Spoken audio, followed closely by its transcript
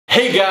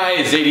Hey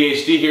guys,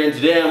 ADHD here, and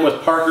today I'm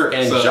with Parker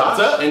and Josh. What's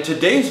up? In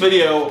today's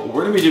video,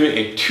 we're going to be doing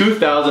a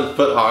 2000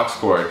 foot aux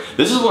cord.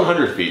 This is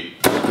 100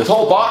 feet. This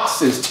whole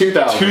box is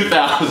 2,000.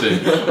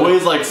 2,000.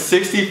 Weighs like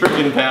 60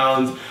 freaking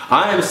pounds.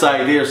 I am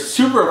psyched. They are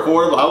super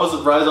affordable. I was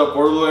surprised how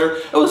affordable they were.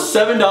 It was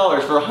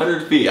 $7 for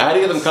 100 feet. I had to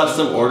get them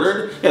custom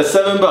ordered. Yeah,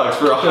 $7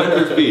 for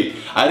 100 feet.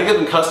 I had to get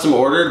them custom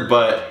ordered,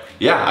 but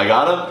yeah, I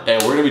got them,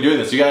 and we're going to be doing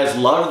this. You guys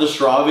loved the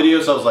straw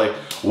video, so I was like,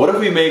 what if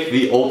we make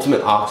the ultimate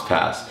aux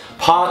pass?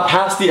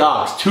 Pass the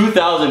aux,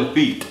 2,000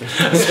 feet. So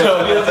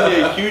if you guys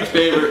do a huge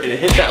favor and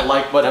hit that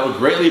like button, I would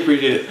greatly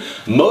appreciate it.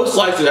 Most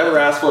likes I've ever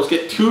asked for is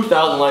get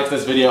 2,000 likes in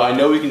this video. I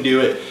know we can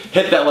do it.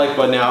 Hit that like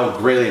button now, I would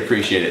greatly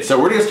appreciate it. So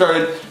we're gonna get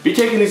started. Be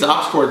taking these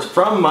aux cords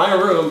from my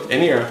room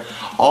in here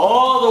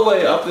all the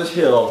way up this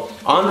hill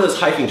onto this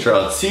hiking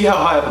trail. See how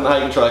high up on the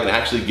hiking trail I can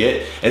actually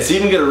get, and see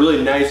if we can get a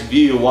really nice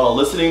view while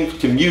listening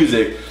to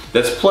music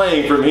that's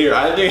playing from here.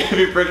 I think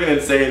it'd be freaking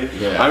insane.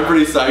 Yeah. I'm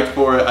pretty psyched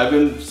for it. I've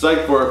been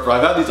psyched for it.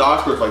 I've had these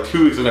aux cords for like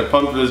 2 weeks and I've been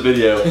pumped for this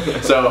video.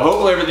 So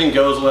hopefully everything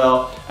goes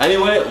well.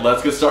 Anyway,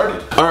 let's get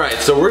started. All right,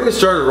 so we're gonna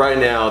start right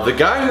now. The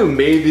guy who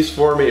made these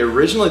for me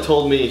originally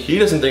told me he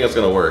doesn't think it's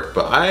gonna work,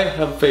 but I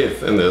have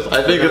faith in this.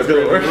 I think it's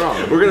gonna work.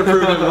 We're gonna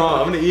prove him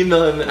wrong. I'm gonna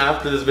email him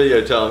after this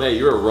video, tell him, hey,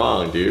 you were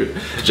wrong, dude,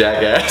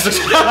 jackass.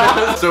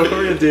 So what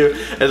we're gonna do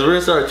is we're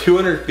gonna start at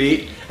 200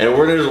 feet, and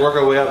we're gonna just work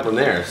our way up from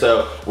there.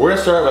 So we're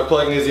gonna start by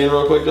plugging these in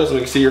real quick, just so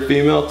we can see your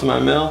female to my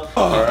male.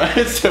 All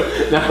right, so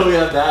now we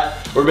have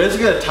that. We're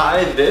basically gonna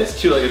tie this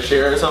to like a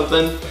chair or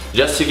something,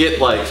 just to get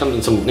like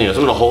something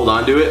to hold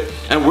on to it.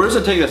 And we're just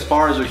gonna take it as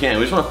far as we can.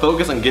 We just wanna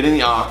focus on getting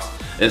the aux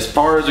as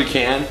far as we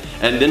can,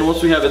 and then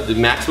once we have it the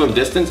maximum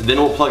distance, then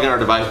we'll plug in our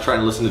device and try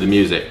and listen to the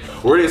music.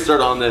 We're gonna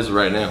start on this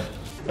right now.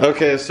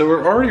 Okay, so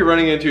we're already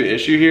running into an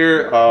issue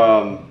here.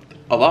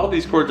 A lot of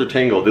these cords are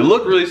tangled. They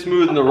look really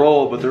smooth in the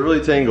roll, but they're really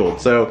tangled.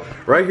 So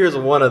right here's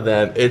one of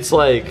them. It's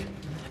like,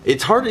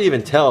 it's hard to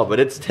even tell, but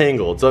it's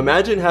tangled. So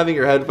imagine having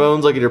your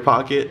headphones like in your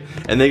pocket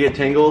and they get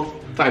tangled.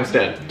 Times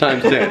 10.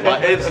 Times 10.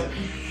 It's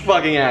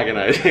fucking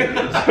agonizing.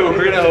 So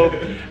we're gonna hope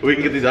we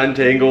can get these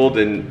untangled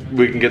and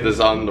we can get this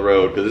on the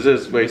road, because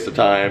this is a waste of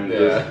time.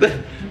 Yeah.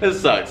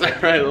 This sucks. All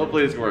right,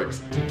 hopefully this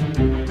works.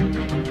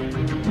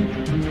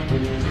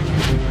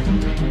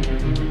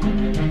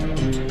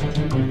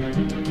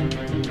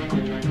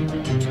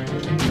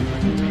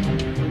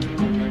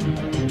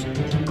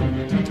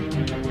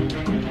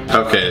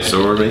 Okay,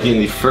 so we're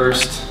making the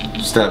first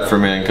step for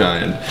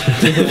mankind.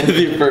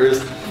 The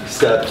first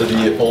step to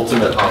the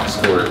ultimate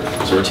aux cord.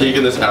 So we're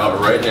taking this out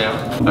right now.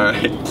 All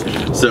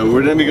right, so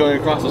we're gonna be going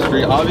across the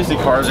street. Obviously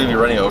cars are gonna be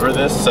running over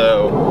this,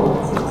 so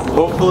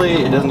hopefully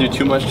it doesn't do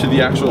too much to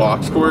the actual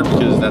aux cord,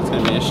 because that's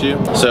gonna be an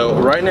issue. So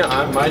right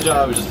now, my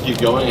job is just to keep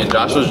going, and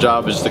Joshua's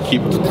job is just to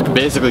keep,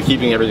 basically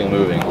keeping everything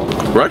moving.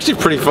 We're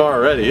actually pretty far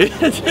already.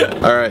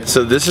 All right,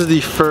 so this is the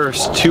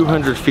first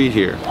 200 feet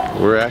here.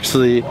 We're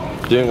actually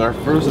doing our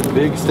first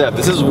big step.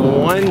 This is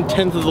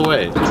 1/10 of the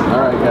way. All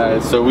right,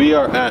 guys, so we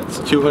are at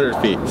 200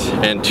 feet,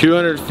 and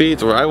 200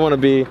 feet where I want to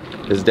be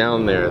is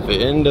down there at the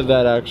end of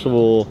that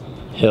actual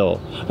hill.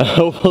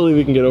 Hopefully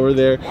we can get over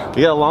there.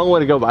 We got a long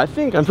way to go, but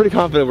I'm pretty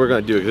confident we're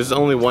gonna do it. This is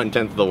only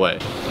 1/10 of the way.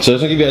 So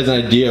just to give you guys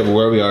an idea of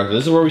where we are.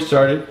 This is where we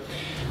started,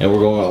 and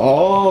we're going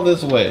all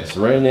this way.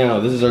 So right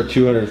now, this is our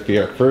 200 feet,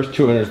 our first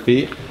 200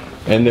 feet,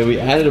 and then we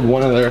added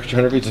one other extra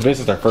 100 feet. So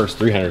basically it's our first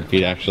 300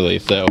 feet actually.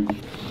 So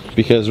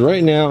because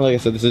right now, like I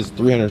said, this is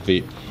 300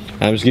 feet.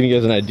 And I'm just giving you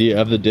guys an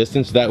idea of the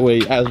distance. That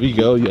way, as we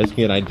go, you guys can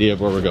get an idea of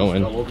where we're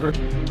going.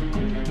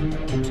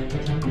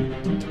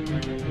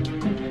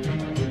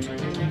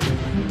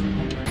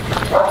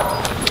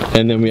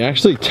 And then we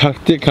actually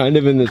tucked it kind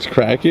of in this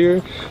crack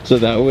here, so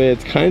that way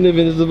it's kind of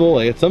invisible.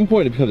 Like at some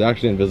point it becomes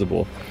actually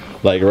invisible.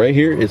 Like right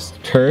here, it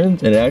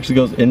turns and it actually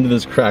goes into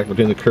this crack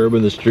between the curb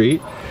and the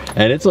street,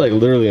 and it's like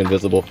literally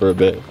invisible for a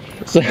bit.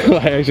 So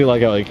I actually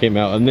like how it came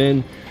out. And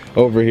then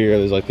over here,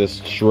 there's like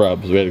this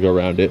shrub, so we had to go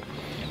around it.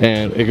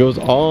 And it goes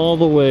all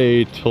the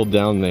way till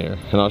down there.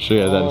 And I'll show you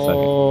guys that in a second.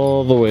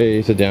 All the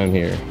way to down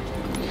here.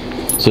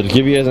 So to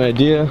give you guys an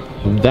idea,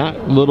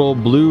 that little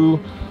blue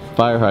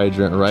fire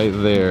hydrant right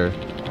there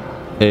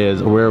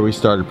is where we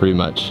started pretty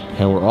much.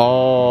 And we're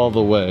all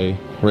the way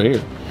right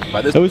here.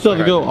 And we still have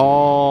to go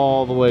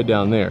all the way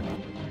down there.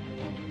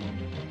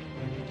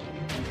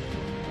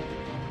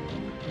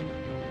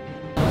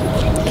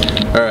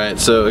 Alright,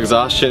 so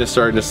exhaustion is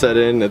starting to set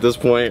in at this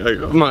point.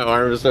 Like my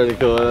arm is starting to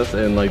kill us,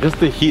 and like just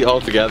the heat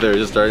altogether is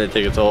just starting to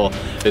take a toll.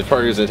 If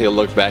Parker's gonna take a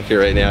look back here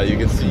right now, you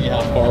can see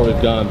how far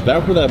we've gone.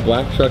 Back where that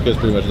black truck is,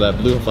 pretty much that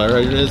blue fire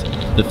hydrant is,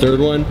 the third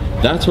one,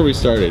 that's where we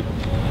started.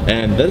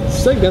 And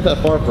that's like not that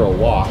far for a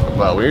walk.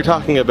 But when you're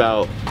talking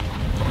about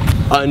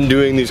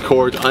undoing these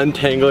cords,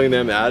 untangling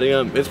them, adding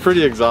them, it's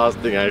pretty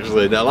exhausting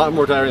actually. Now, a lot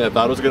more tiring than I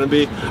thought it was gonna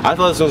be. I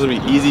thought this was gonna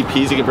be easy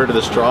peasy compared to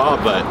the straw,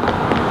 but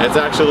it's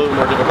actually a little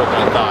more difficult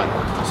than I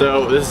thought.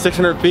 So this is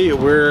 600 feet.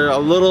 We're a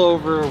little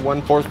over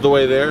 1/4 of the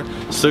way there.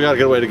 Still got a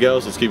good way to go,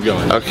 so let's keep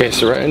going. Okay,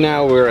 so right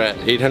now we're at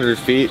 800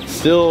 feet.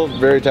 Still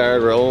very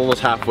tired. We're almost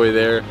halfway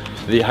there.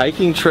 The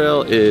hiking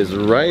trail is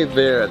right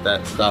there at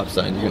that stop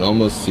sign. You can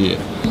almost see it.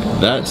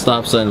 That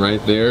stop sign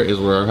right there is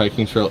where our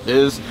hiking trail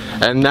is.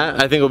 And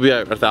that I think will be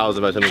at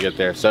 1,000 by the time we get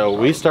there. So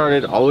we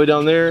started all the way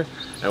down there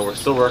and we're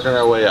still working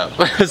our way up.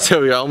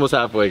 So we're almost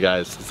halfway,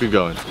 guys. Let's keep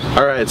going.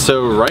 All right,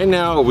 so right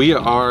now we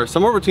are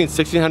somewhere between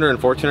 1,600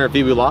 and 1,400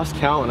 feet. We lost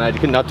count and I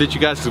couldn't update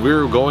you guys because we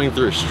were going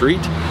through a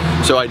street.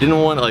 So I didn't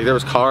want to, like, there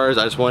was cars.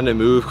 I just wanted to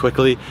move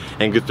quickly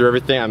and get through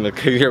everything. I'm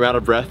out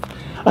of breath.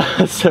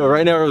 So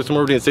right now we're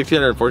somewhere between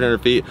 1,600 and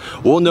 1,400 feet.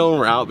 We'll know when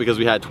we're out because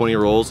we had 20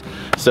 rolls.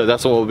 So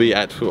that's when we'll be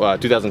at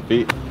 2,000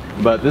 feet.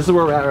 But this is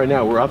where we're at right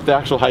now. We're up the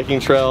actual hiking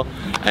trail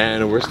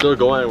and we're still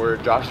going.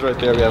 Josh is right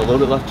there. We have a little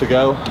bit left to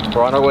go.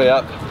 We're on our way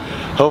up.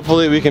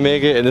 Hopefully we can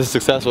make it and this is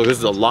successful. This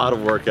is a lot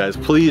of work, guys.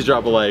 Please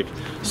drop a like.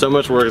 So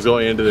much work is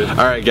going into this.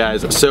 All right,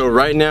 guys, so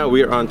right now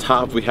we are on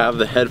top. We have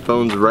the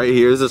headphones right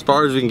here. This is as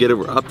far as we can get it.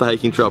 We're up the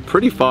hiking trail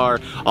pretty far.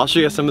 I'll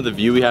show you guys some of the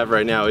view we have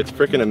right now. It's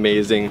freaking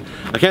amazing.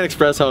 I can't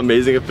express how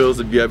amazing it feels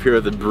to be up here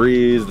with the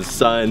breeze, the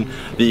sun,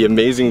 the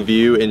amazing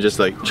view, and just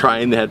like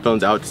trying the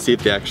headphones out to see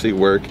if they actually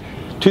work.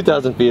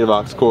 2,000 feet of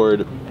aux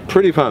cord.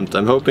 Pretty pumped.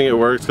 I'm hoping it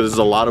works because there's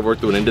a lot of work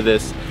that went into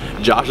this.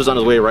 Josh is on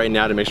his way right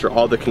now to make sure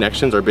all the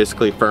connections are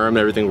basically firm and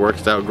everything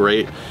works out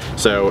great.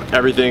 So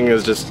everything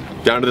is just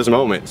down to this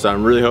moment. So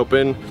I'm really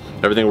hoping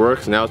everything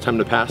works. Now it's time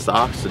to pass the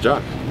aux to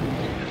Josh.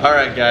 All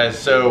right, guys,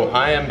 so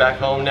I am back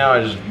home now.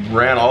 I just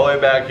ran all the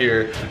way back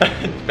here.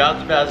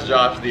 About to pass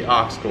Josh the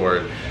aux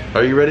cord.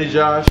 Are you ready,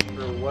 Josh,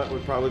 for what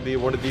would probably be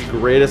one of the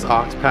greatest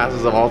aux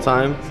passes of all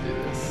time? Let's do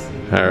this.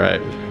 All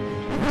right.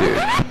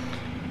 Dude.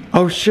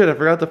 Oh shit, I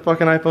forgot the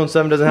fucking iPhone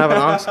 7 doesn't have an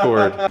aux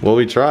cord. Well,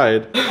 we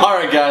tried. All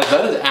right, guys,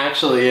 that is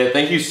actually it.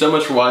 Thank you so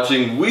much for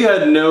watching. We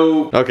had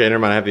no... Okay, never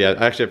mind,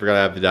 actually I forgot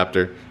I have the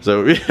adapter.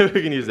 So we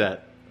can use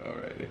that.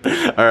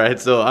 Alrighty. All right,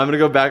 so I'm gonna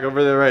go back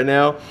over there right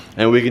now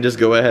and we can just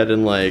go ahead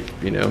and, like,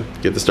 you know,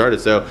 get this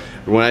started. So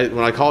when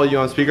I call you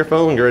on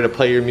speakerphone, get ready to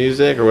play your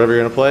music or whatever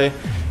you're gonna play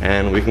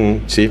and we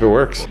can see if it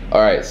works.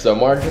 All right, so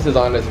Marcus is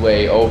on his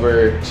way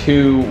over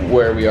to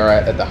where we are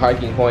at the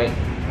hiking point.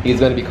 He's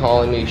going to be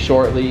calling me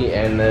shortly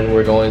and then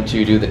we're going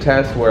to do the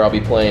test where I'll be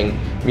playing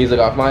music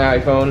off my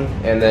iPhone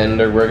and then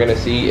we're going to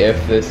see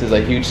if this is a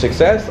huge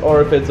success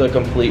or if it's a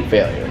complete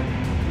failure.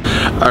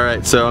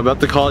 Alright, so I'm about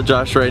to call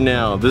Josh right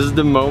now. This is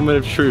the moment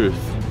of truth.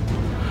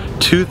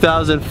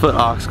 2,000 foot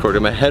aux cord. I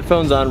have my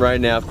headphones on right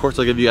now. Of course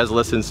I'll give you guys a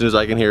listen as soon as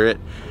I can hear it.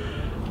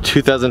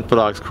 2,000 foot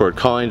aux cord.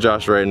 Calling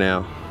Josh right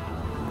now.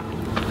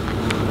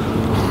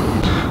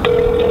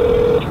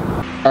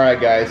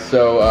 Alright guys,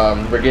 so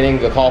we're getting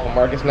the call from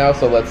Marcus now,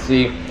 so let's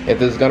see if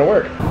this is gonna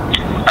work.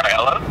 Alright,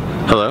 hello?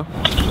 Hello?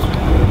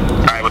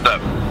 Alright, what's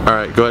up?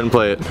 Alright, go ahead and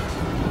play it.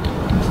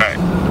 Alright.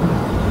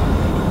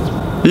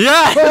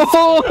 Yes!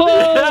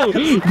 Oh,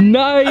 Yes!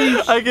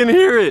 nice! I can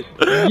hear it!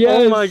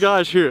 Yes. Oh my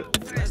gosh, hear it.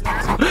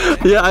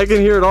 Yeah, I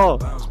can hear it all.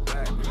 Dude,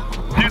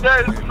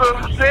 that is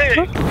so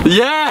sick!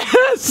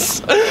 Yes!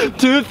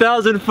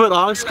 2,000 foot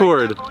aux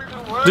cord.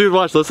 Dude,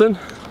 watch, listen.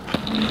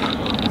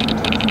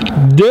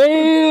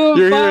 Damn!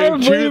 You're Fire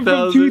hearing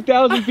from 2,000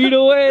 2,000 feet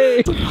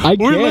away!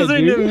 We're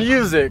listening to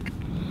music.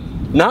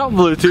 Not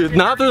Bluetooth,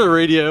 not through the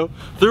radio,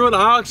 through an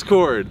aux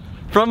cord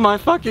from my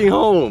fucking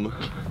home.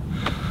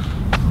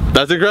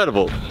 That's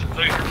incredible.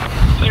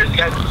 Seriously,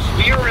 guys,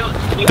 we are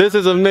really... This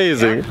is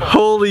amazing.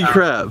 Holy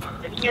crap.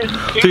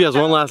 So yes,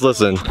 one last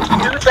listen.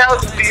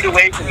 2,000 feet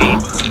away from me,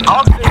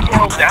 off the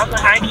hill, down the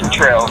hiking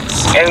trail,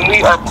 and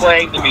we are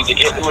playing the music.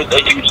 It was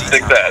a huge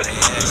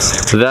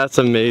success. That's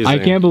amazing. I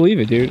can't believe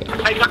it, dude.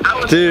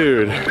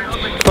 Dude,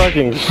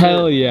 fucking shit.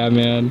 Hell yeah,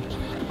 man.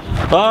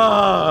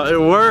 Ah, it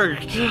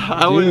worked. Dude,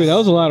 that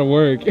was a lot of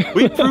work.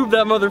 We proved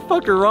that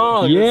motherfucker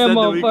wrong. Yeah, Said that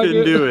motherfucker. we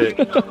couldn't do it.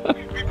 We proved that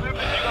you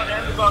got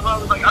Amazon. I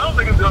was like, I don't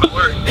think it's gonna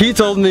work. He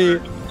told me,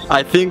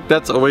 I think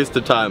that's a waste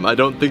of time. I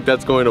don't think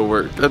that's going to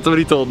work. That's what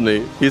he told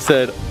me. He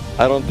said,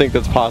 I don't think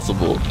that's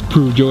possible.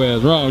 Proved your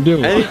ass wrong,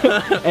 didn't we?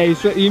 Hey,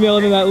 so email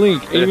him that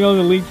link. Email him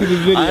the link to this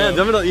video. I'm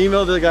gonna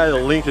email the guy the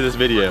link to this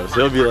video,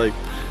 so he'll be like,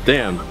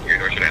 damn.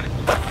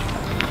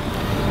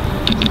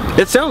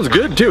 It sounds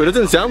good too. It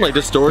doesn't sound like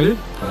distorted.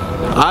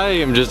 I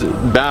am just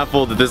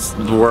baffled that this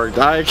worked.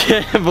 I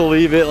can't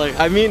believe it. Like,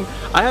 I mean,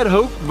 I had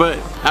hope, but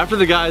after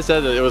the guy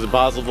said that it was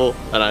impossible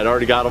and I'd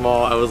already got them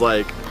all, I was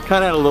like,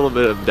 kind of had a little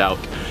bit of doubt.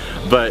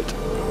 But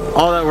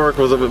all that work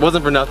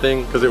wasn't for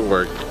nothing because it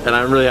worked, and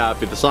I'm really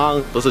happy. The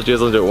song, let's let you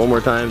guys listen to it one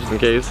more time just in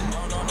case.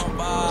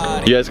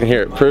 You guys can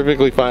hear it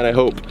perfectly fine, I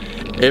hope.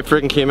 It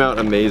freaking came out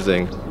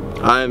amazing.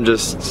 I am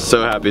just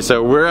so happy.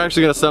 So we're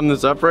actually gonna sum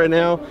this up right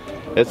now.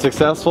 It's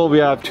successful. We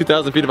have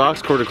 2,000 feet of aux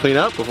cord to clean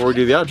up before we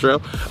do the outro.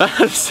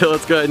 So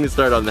let's go ahead and get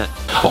started on that.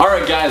 All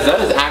right, guys,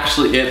 that is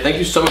actually it. Thank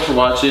you so much for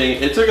watching.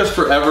 It took us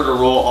forever to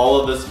roll all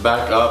of this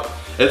back up.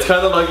 It's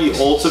kind of like the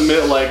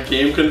ultimate like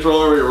game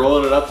controller where you're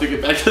rolling it up to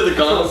get back to the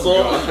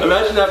console.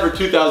 Imagine that for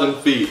 2,000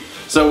 feet.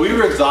 So we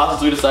were exhausted,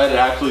 so we decided to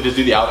actually just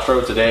do the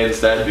outro today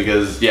instead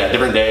because, yeah,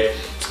 different day.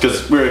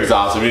 because we were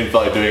exhausted, we didn't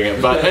feel like doing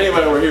it. But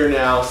anyway, we're here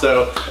now,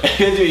 so if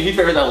you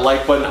hit that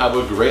like button, I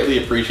would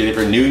greatly appreciate it. If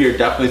you're new here,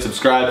 definitely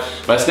subscribe.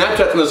 My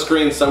Snapchat's on the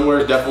screen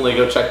somewhere, definitely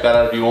go check that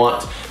out if you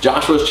want.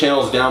 Joshua's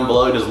channel is down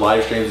below, he does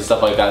live streams and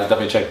stuff like that,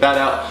 definitely check that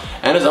out.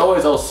 And as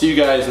always, I'll see you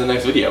guys in the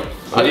next video.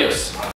 Adios.